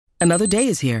Another day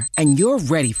is here, and you're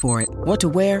ready for it. What to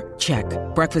wear? Check.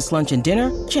 Breakfast, lunch, and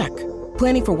dinner? Check.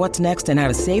 Planning for what's next and how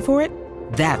to save for it?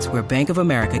 That's where Bank of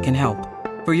America can help.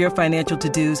 For your financial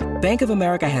to-dos, Bank of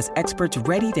America has experts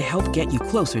ready to help get you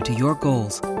closer to your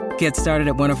goals. Get started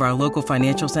at one of our local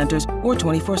financial centers or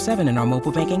 24/7 in our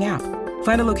mobile banking app.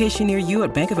 Find a location near you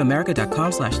at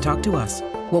bankofamerica.com/talktous.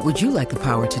 What would you like the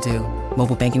power to do?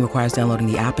 Mobile banking requires downloading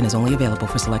the app and is only available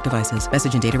for select devices.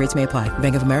 Message and data rates may apply.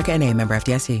 Bank of America N.A., member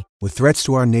FDIC. With threats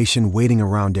to our nation waiting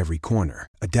around every corner,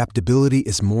 adaptability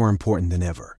is more important than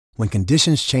ever. When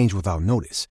conditions change without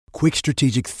notice, quick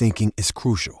strategic thinking is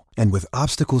crucial. And with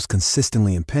obstacles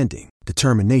consistently impending,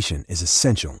 determination is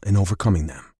essential in overcoming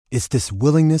them. It's this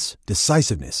willingness,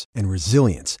 decisiveness, and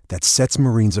resilience that sets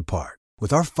Marines apart.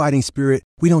 With our fighting spirit,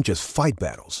 we don't just fight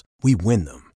battles, we win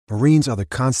them. Marines are the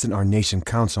constant our nation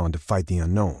counts on to fight the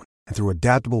unknown. And through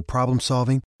adaptable problem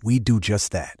solving, we do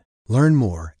just that. Learn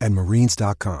more at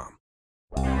marines.com.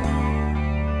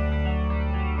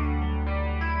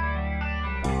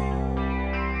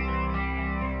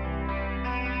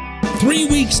 Three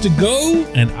weeks to go,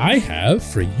 and I have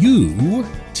for you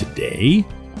today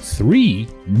 3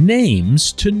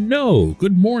 names to know.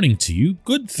 Good morning to you.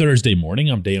 Good Thursday morning.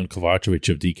 I'm Dejan Kovacevic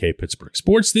of DK Pittsburgh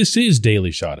Sports. This is Daily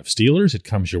Shot of Steelers. It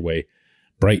comes your way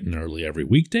bright and early every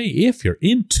weekday if you're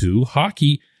into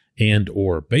hockey and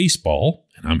or baseball.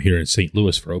 And I'm here in St.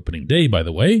 Louis for opening day, by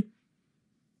the way.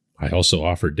 I also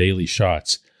offer daily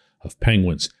shots of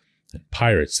Penguins and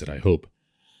Pirates that I hope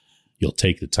you'll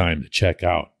take the time to check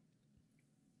out.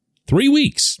 3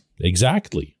 weeks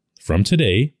exactly from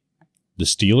today, the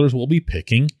Steelers will be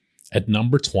picking at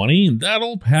number 20, and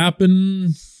that'll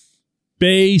happen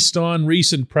based on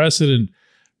recent precedent,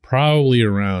 probably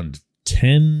around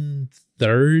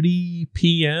 10:30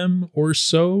 p.m. or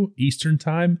so Eastern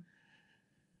time,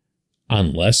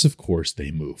 unless, of course, they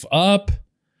move up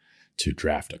to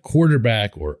draft a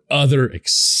quarterback or other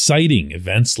exciting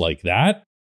events like that.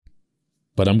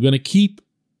 But I'm going to keep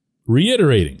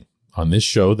reiterating on this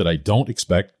show that I don't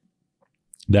expect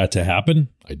that to happen.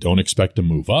 I don't expect to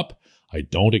move up. I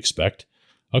don't expect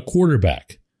a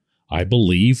quarterback. I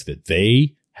believe that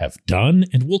they have done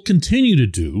and will continue to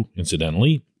do,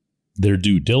 incidentally, their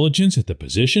due diligence at the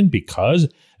position because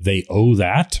they owe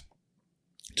that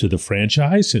to the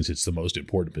franchise since it's the most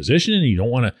important position, and you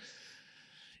don't want to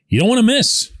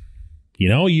miss. You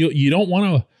don't want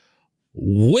to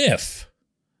whiff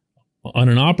on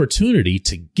an opportunity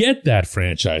to get that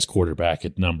franchise quarterback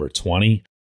at number 20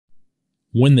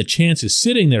 when the chance is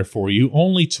sitting there for you,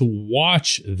 only to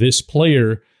watch this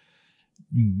player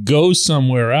go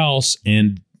somewhere else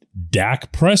and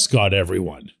Dak Prescott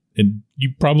everyone. And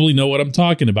you probably know what I'm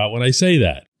talking about when I say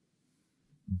that.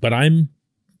 But I'm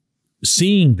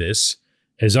seeing this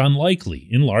as unlikely,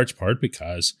 in large part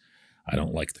because I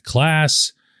don't like the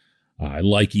class. I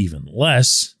like even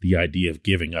less the idea of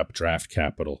giving up draft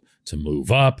capital to move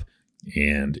up,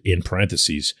 and in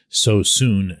parentheses, so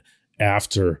soon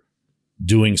after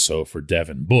doing so for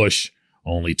Devin Bush,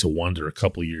 only to wonder a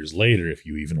couple years later if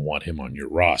you even want him on your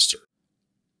roster.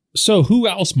 So who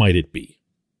else might it be?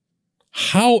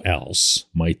 How else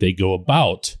might they go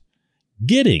about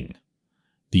getting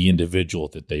the individual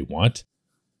that they want,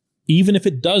 even if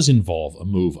it does involve a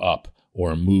move up or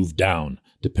a move down,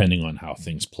 depending on how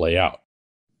things play out?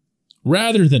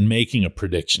 Rather than making a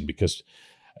prediction, because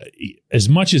as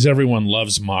much as everyone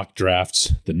loves mock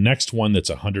drafts, the next one that's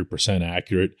 100%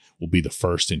 accurate will be the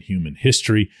first in human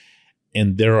history.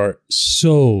 And there are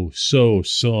so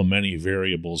many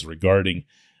variables regarding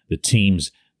the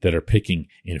teams that are picking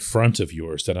in front of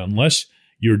yours that unless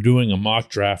you're doing a mock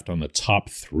draft on the top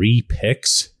 3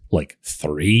 picks, like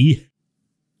 3,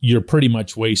 you're pretty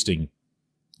much wasting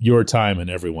your time and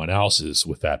everyone else's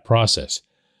with that process.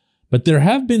 But there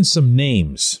have been some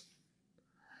names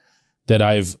that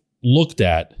I've looked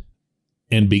at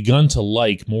and begun to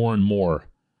like more and more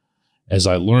as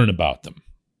I learn about them.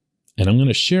 And I'm going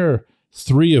to share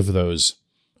 3 of those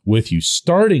with you,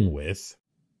 starting with,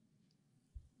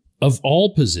 of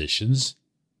all positions,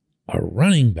 a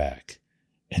running back.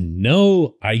 And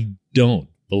no, I don't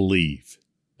believe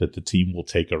that the team will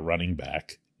take a running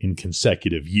back in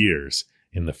consecutive years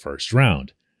in the first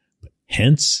round. But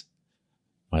hence,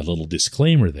 my little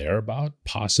disclaimer there about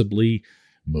possibly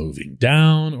moving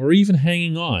down or even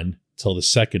hanging on till the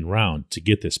second round to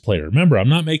get this player. Remember, I'm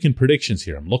not making predictions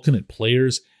here. I'm looking at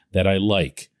players that I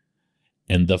like.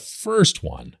 And the first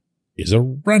one is a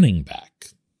running back.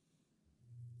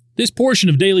 This portion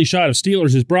of Daily Shot of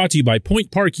Steelers is brought to you by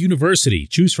Point Park University.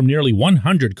 Choose from nearly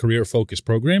 100 career-focused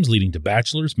programs leading to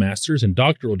bachelor's, master's, and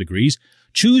doctoral degrees.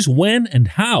 Choose when and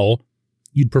how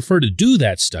you'd prefer to do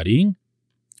that studying.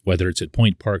 Whether it's at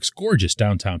Point Park's gorgeous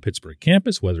downtown Pittsburgh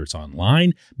campus, whether it's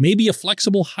online, maybe a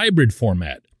flexible hybrid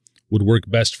format would work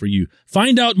best for you.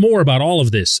 Find out more about all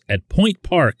of this at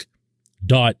pointpark.edu.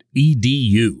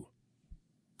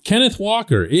 Kenneth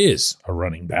Walker is a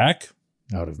running back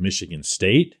out of Michigan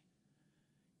State.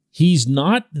 He's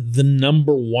not the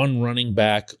number one running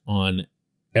back on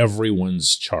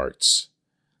everyone's charts.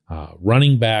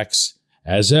 Running backs,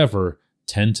 as ever,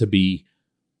 tend to be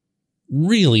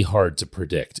really hard to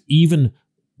predict, even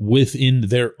within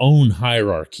their own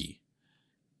hierarchy.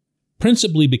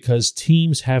 Principally because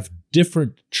teams have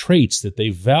different traits that they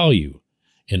value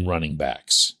in running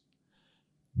backs.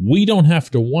 We don't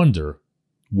have to wonder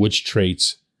which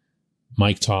traits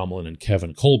Mike Tomlin and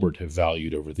Kevin Colbert have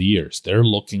valued over the years. They're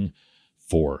looking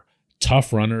for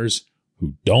tough runners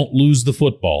who don't lose the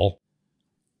football,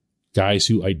 guys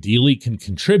who ideally can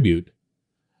contribute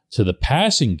to the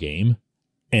passing game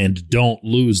and don't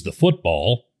lose the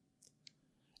football,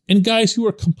 and guys who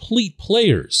are complete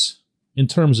players in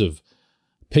terms of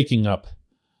picking up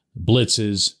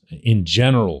blitzes, in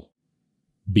general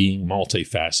being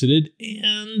multifaceted,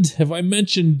 and have I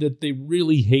mentioned that they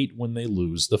really hate when they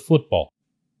lose the football?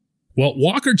 Well,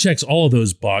 Walker checks all of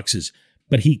those boxes,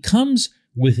 but he comes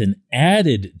with an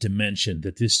added dimension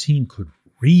that this team could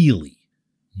really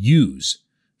use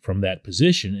from that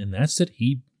position, and that's that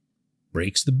he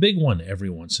breaks the big one every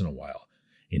once in a while.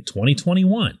 In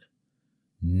 2021,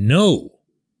 no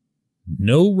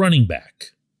running back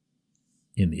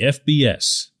in the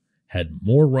FBS had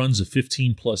more runs of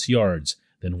 15-plus yards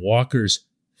than Walker's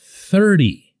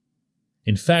 30.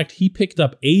 In fact, he picked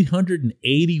up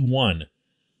 881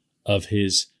 of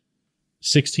his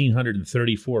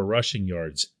 1,634 rushing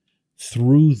yards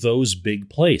through those big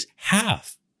plays,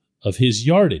 half of his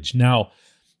yardage. Now,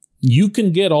 you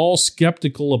can get all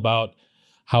skeptical about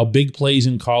how big plays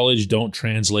in college don't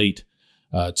translate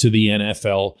to the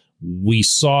NFL. We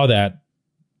saw that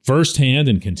firsthand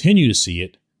and continue to see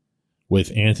it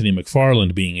with Anthony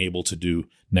McFarland being able to do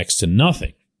next to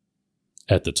nothing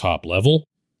at the top level.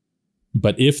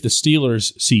 But if the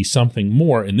Steelers see something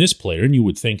more in this player, and you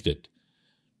would think that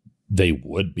they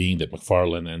would, being that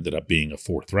McFarland ended up being a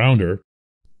fourth rounder,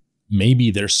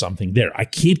 maybe there's something there. I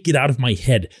can't get out of my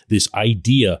head this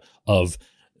idea of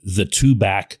the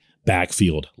two-back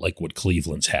backfield like what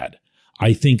Cleveland's had.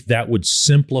 I think that would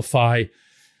simplify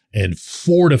and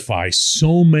fortify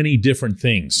so many different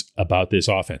things about this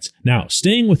offense. Now,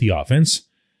 staying with the offense,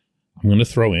 I'm going to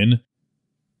throw in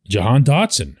Jahan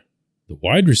Dotson, the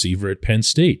wide receiver at Penn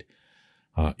State.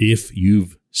 If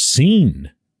you've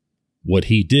seen what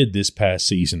he did this past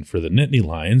season for the Nittany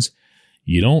Lions,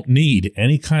 you don't need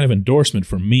any kind of endorsement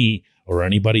from me or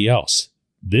anybody else.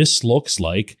 This looks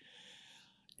like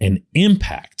an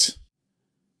impact,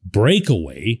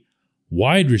 breakaway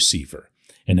wide receiver.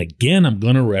 And again, I'm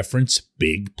going to reference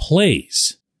big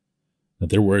plays. Now,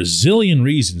 there were a zillion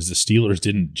reasons the Steelers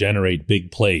didn't generate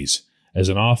big plays as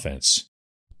an offense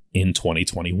in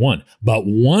 2021. But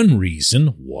one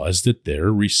reason was that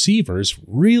their receivers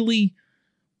really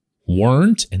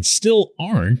weren't and still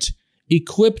aren't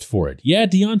equipped for it. Yeah,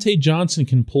 Deontay Johnson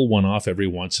can pull one off every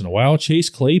once in a while. Chase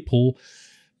Claypool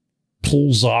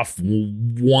pulls off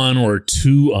one or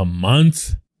two a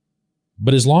month.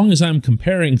 But as long as I'm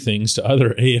comparing things to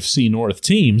other AFC North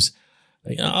teams,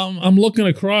 I'm looking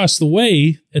across the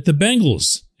way at the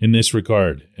Bengals in this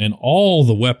regard and all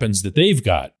the weapons that they've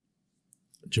got.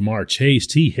 Jamar Chase,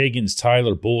 T. Higgins,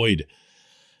 Tyler Boyd,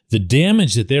 the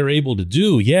damage that they're able to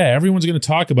do. Yeah, everyone's going to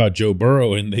talk about Joe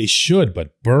Burrow, and they should,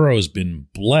 but Burrow's been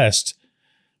blessed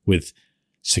with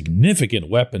significant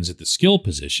weapons at the skill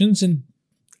positions. And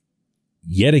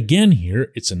yet again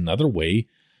here, it's another way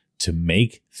to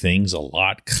make things a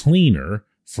lot cleaner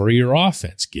for your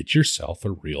offense. Get yourself a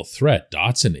real threat.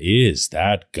 Dotson is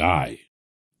that guy.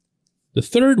 The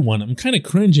third one, I'm kind of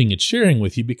cringing at sharing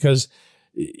with you because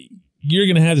you're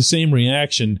going to have the same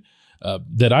reaction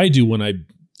that I do when I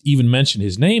even mention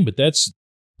his name, but that's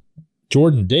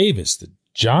Jordan Davis, the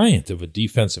giant of a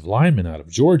defensive lineman out of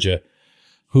Georgia,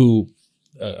 who,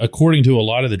 according to a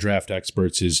lot of the draft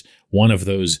experts, is one of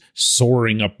those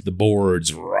soaring up the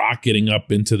boards, rocketing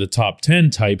up into the top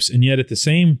 10 types. And yet at the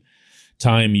same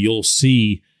time, you'll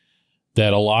see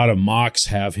that a lot of mocks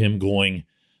have him going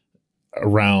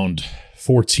around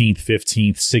 14th,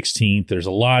 15th, 16th. There's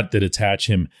a lot that attach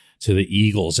him to the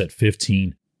Eagles at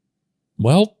 15.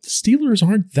 Well, the Steelers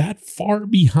aren't that far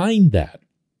behind that.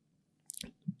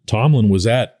 Tomlin was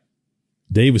at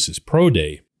Davis's pro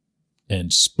day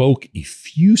and spoke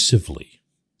effusively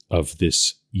of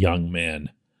this young man,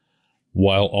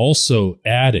 while also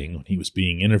adding, when he was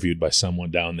being interviewed by someone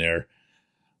down there,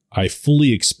 I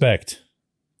fully expect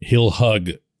he'll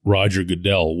hug Roger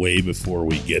Goodell way before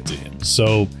we get to him.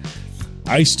 So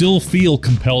I still feel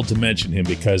compelled to mention him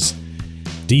because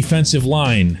defensive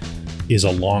line is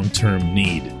a long-term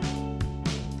need,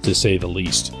 to say the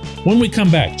least. When we come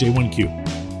back, J1Q.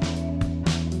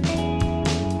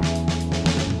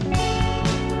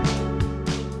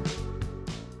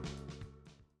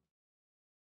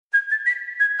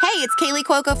 Hey, it's Kaylee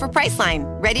Cuoco for Priceline.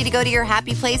 Ready to go to your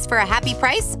happy place for a happy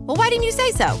price? Well, why didn't you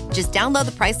say so? Just download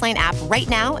the Priceline app right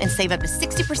now and save up to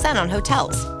 60% on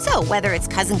hotels. So whether it's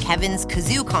Cousin Kevin's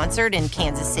Kazoo Concert in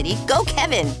Kansas City, go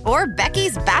Kevin, or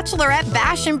Becky's Bachelorette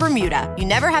Bash in Bermuda, you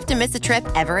never have to miss a trip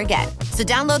ever again. So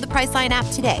download the Priceline app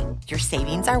today. Your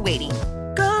savings are waiting.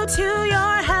 Go to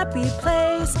your happy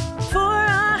place for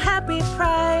a happy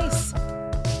price.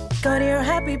 Go to your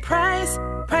happy price,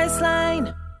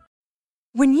 Priceline.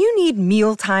 When you need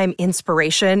mealtime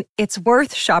inspiration, it's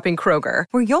worth shopping Kroger,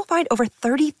 where you'll find over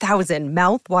 30,000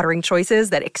 mouth-watering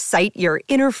choices that excite your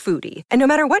inner foodie. And no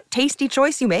matter what tasty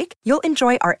choice you make, you'll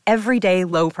enjoy our everyday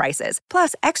low prices,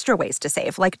 plus extra ways to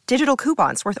save, like digital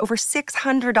coupons worth over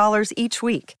 $600 each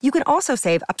week. You can also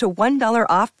save up to $1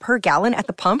 off per gallon at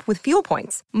the pump with fuel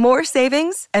points. More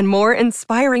savings and more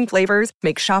inspiring flavors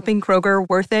make shopping Kroger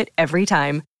worth it every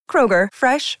time. Kroger,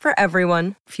 fresh for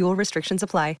everyone. Fuel restrictions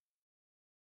apply.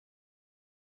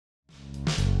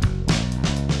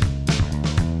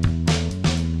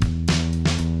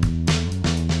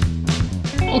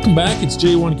 Welcome back. It's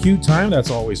J1Q time. That's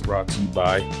always brought to you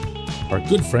by our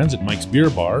good friends at Mike's Beer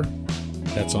Bar.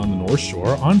 That's on the North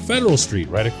Shore on Federal Street,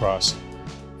 right across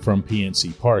from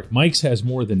PNC Park. Mike's has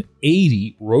more than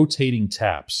 80 rotating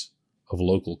taps of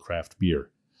local craft beer,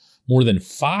 more than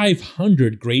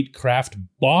 500 great craft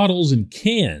bottles and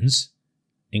cans,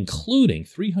 including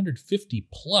 350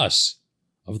 plus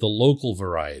of the local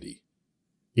variety.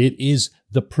 It is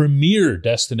the premier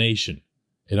destination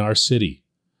in our city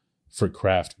for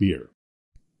craft beer.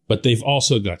 But they've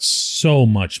also got so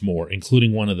much more,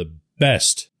 including one of the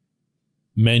best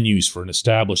menus for an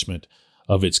establishment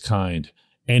of its kind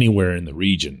anywhere in the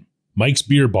region. Mike's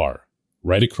Beer Bar,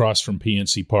 right across from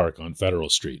PNC Park on Federal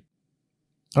Street.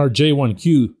 Our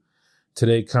J1Q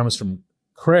today comes from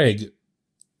Craig,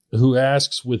 who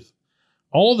asks, with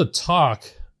all the talk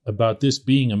about this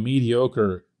being a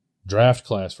mediocre draft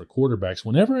class for quarterbacks,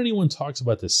 whenever anyone talks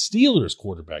about the Steelers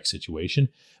quarterback situation,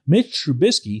 Mitch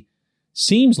Trubisky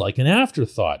seems like an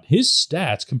afterthought. His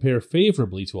stats compare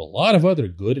favorably to a lot of other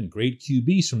good and great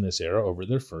QBs from this era over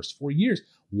their first 4 years.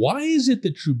 Why is it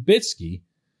that Trubisky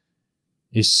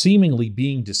is seemingly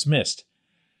being dismissed?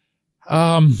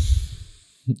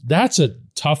 That's a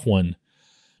tough one,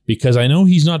 because I know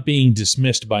he's not being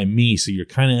dismissed by me, so you're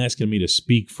kind of asking me to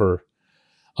speak for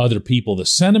other people. The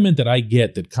sentiment that I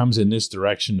get that comes in this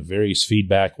direction, various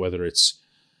feedback, whether it's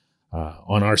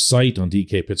on our site, on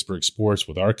DK Pittsburgh Sports,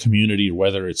 with our community, or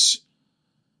whether it's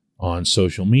on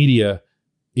social media,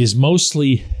 is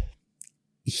mostly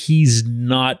he's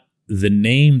not the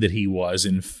name that he was.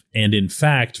 And in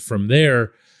fact, from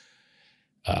there,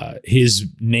 his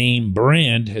name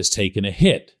brand has taken a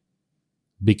hit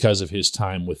because of his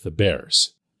time with the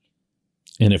Bears.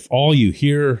 And if all you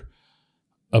hear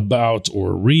about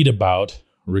or read about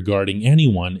regarding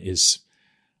anyone is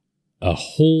a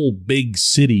whole big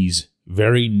city's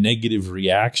very negative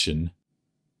reaction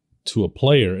to a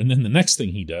player, and then the next thing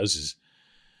he does is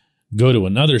go to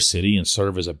another city and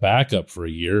serve as a backup for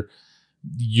a year,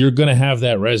 you're going to have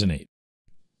that resonate.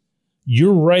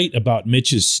 You're right about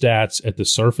Mitch's stats at the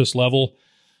surface level.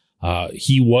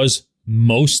 He was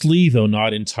mostly, though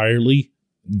not entirely,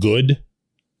 good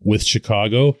with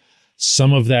Chicago.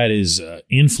 Some of that is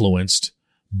influenced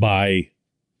by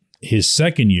his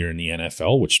second year in the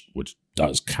NFL, which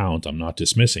does count. I'm not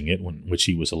dismissing it, which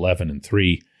he was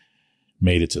 11-3,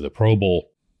 made it to the Pro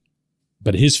Bowl.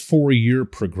 But his 4-year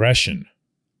progression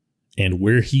and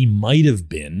where he might have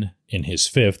been in his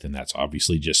fifth, and that's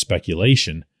obviously just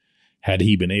speculation, had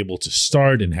he been able to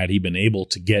start and had he been able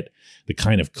to get the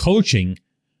kind of coaching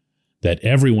that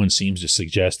everyone seems to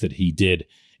suggest that he did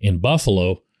in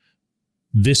Buffalo,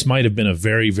 this might have been a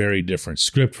very, very different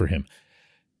script for him.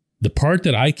 The part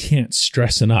that I can't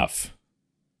stress enough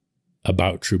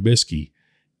about Trubisky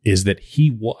is that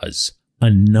he was a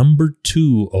number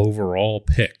 2 overall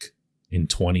pick in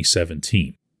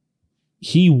 2017.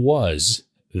 He was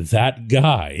that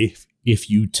guy, if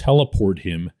you teleport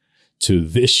him to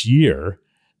this year,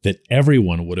 that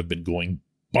everyone would have been going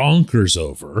bonkers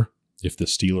over if the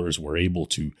Steelers were able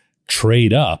to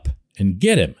trade up and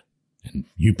get him. And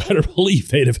you better believe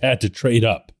they'd have had to trade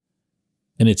up.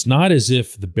 And it's not as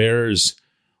if the Bears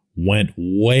went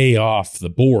way off the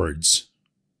boards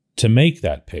to make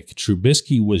that pick.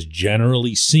 Trubisky was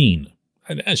generally seen,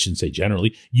 I shouldn't say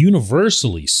generally,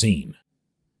 universally seen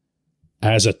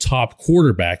as a top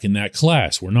quarterback in that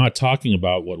class. We're not talking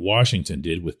about what Washington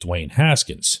did with Dwayne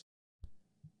Haskins.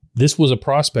 This was a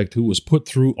prospect who was put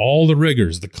through all the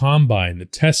rigors, the combine, the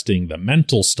testing, the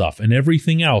mental stuff, and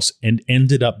everything else, and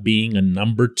ended up being a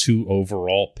number 2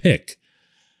 overall pick.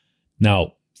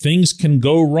 Now, things can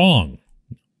go wrong.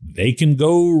 They can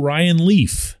go Ryan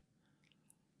Leaf.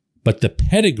 But the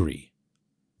pedigree,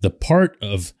 the part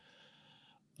of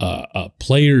a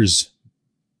player's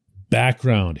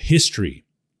background, history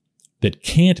that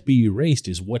can't be erased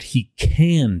is what he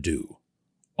can do.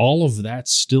 All of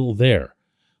that's still there.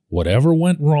 Whatever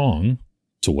went wrong,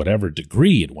 to whatever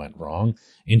degree it went wrong,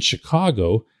 in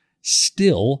Chicago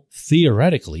still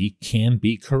theoretically can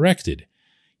be corrected.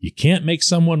 You can't make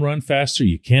someone run faster.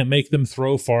 You can't make them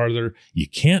throw farther. You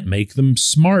can't make them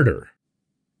smarter.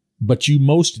 But you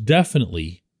most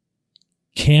definitely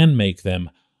can make them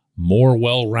more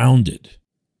well-rounded,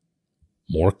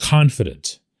 more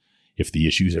confident. If the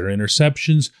issues are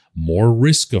interceptions, more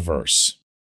risk-averse.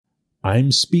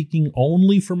 I'm speaking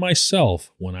only for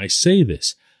myself when I say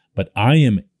this, but I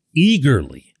am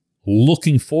eagerly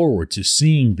looking forward to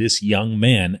seeing this young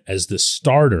man as the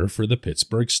starter for the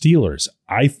Pittsburgh Steelers.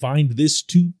 I find this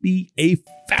to be a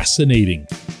fascinating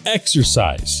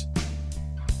exercise,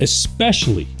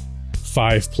 especially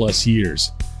 5+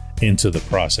 years into the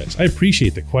process. I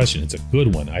appreciate the question. It's a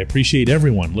good one. I appreciate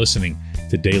everyone listening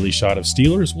to Daily Shot of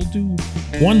Steelers. We'll do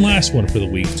one last one for the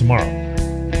week tomorrow.